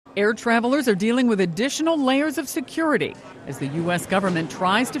Air travelers are dealing with additional layers of security as the U.S. government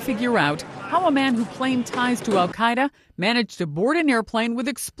tries to figure out how a man who claimed ties to al-Qaeda managed to board an airplane with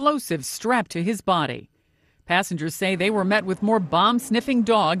explosives strapped to his body. Passengers say they were met with more bomb-sniffing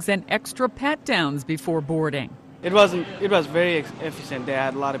dogs and extra pat-downs before boarding. It was very efficient. They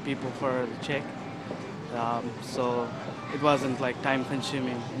had a lot of people for the check, so it wasn't like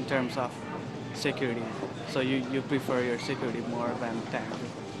time-consuming in terms of security. So you prefer your security more than time.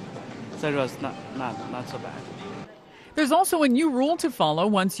 So it was not so bad. There's also a new rule to follow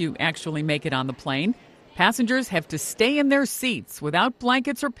once you actually make it on the plane. Passengers have to stay in their seats without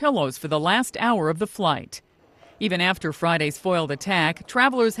blankets or pillows for the last hour of the flight. Even after Friday's foiled attack,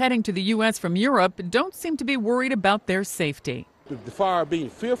 travelers heading to the U.S. from Europe don't seem to be worried about their safety. The far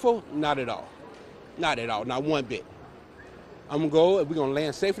being fearful, not at all. Not at all, not one bit. I'm going to go, we're going to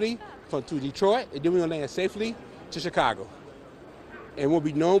land safely to Detroit, and then we're going to land safely to Chicago. And won't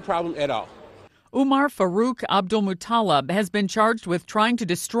be no problem at all. Umar Farouk Abdulmutallab has been charged with trying to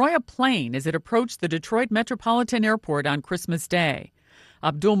destroy a plane as it approached the Detroit Metropolitan Airport on Christmas Day.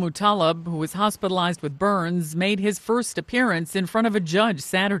 Abdulmutallab, who was hospitalized with burns, made his first appearance in front of a judge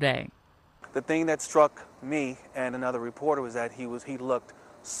Saturday. The thing that struck me and another reporter was that he looked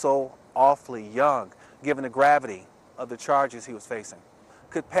so awfully young, given the gravity of the charges he was facing.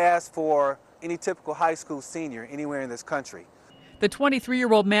 Could pass for any typical high school senior anywhere in this country. The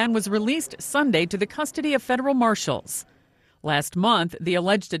 23-year-old man was released Sunday to the custody of federal marshals. Last month, the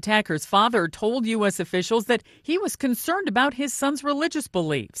alleged attacker's father told U.S. officials that he was concerned about his son's religious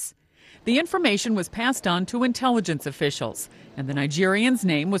beliefs. The information was passed on to intelligence officials, and the Nigerian's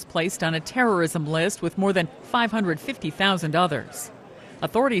name was placed on a terrorism list with more than 550,000 others.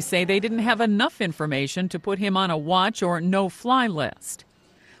 Authorities say they didn't have enough information to put him on a watch or no-fly list.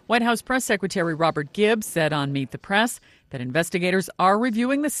 White House Press Secretary Robert Gibbs said on Meet the Press that investigators are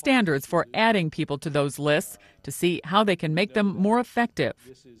reviewing the standards for adding people to those lists to see how they can make them more effective.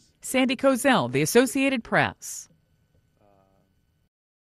 Sandy Kozel, The Associated Press.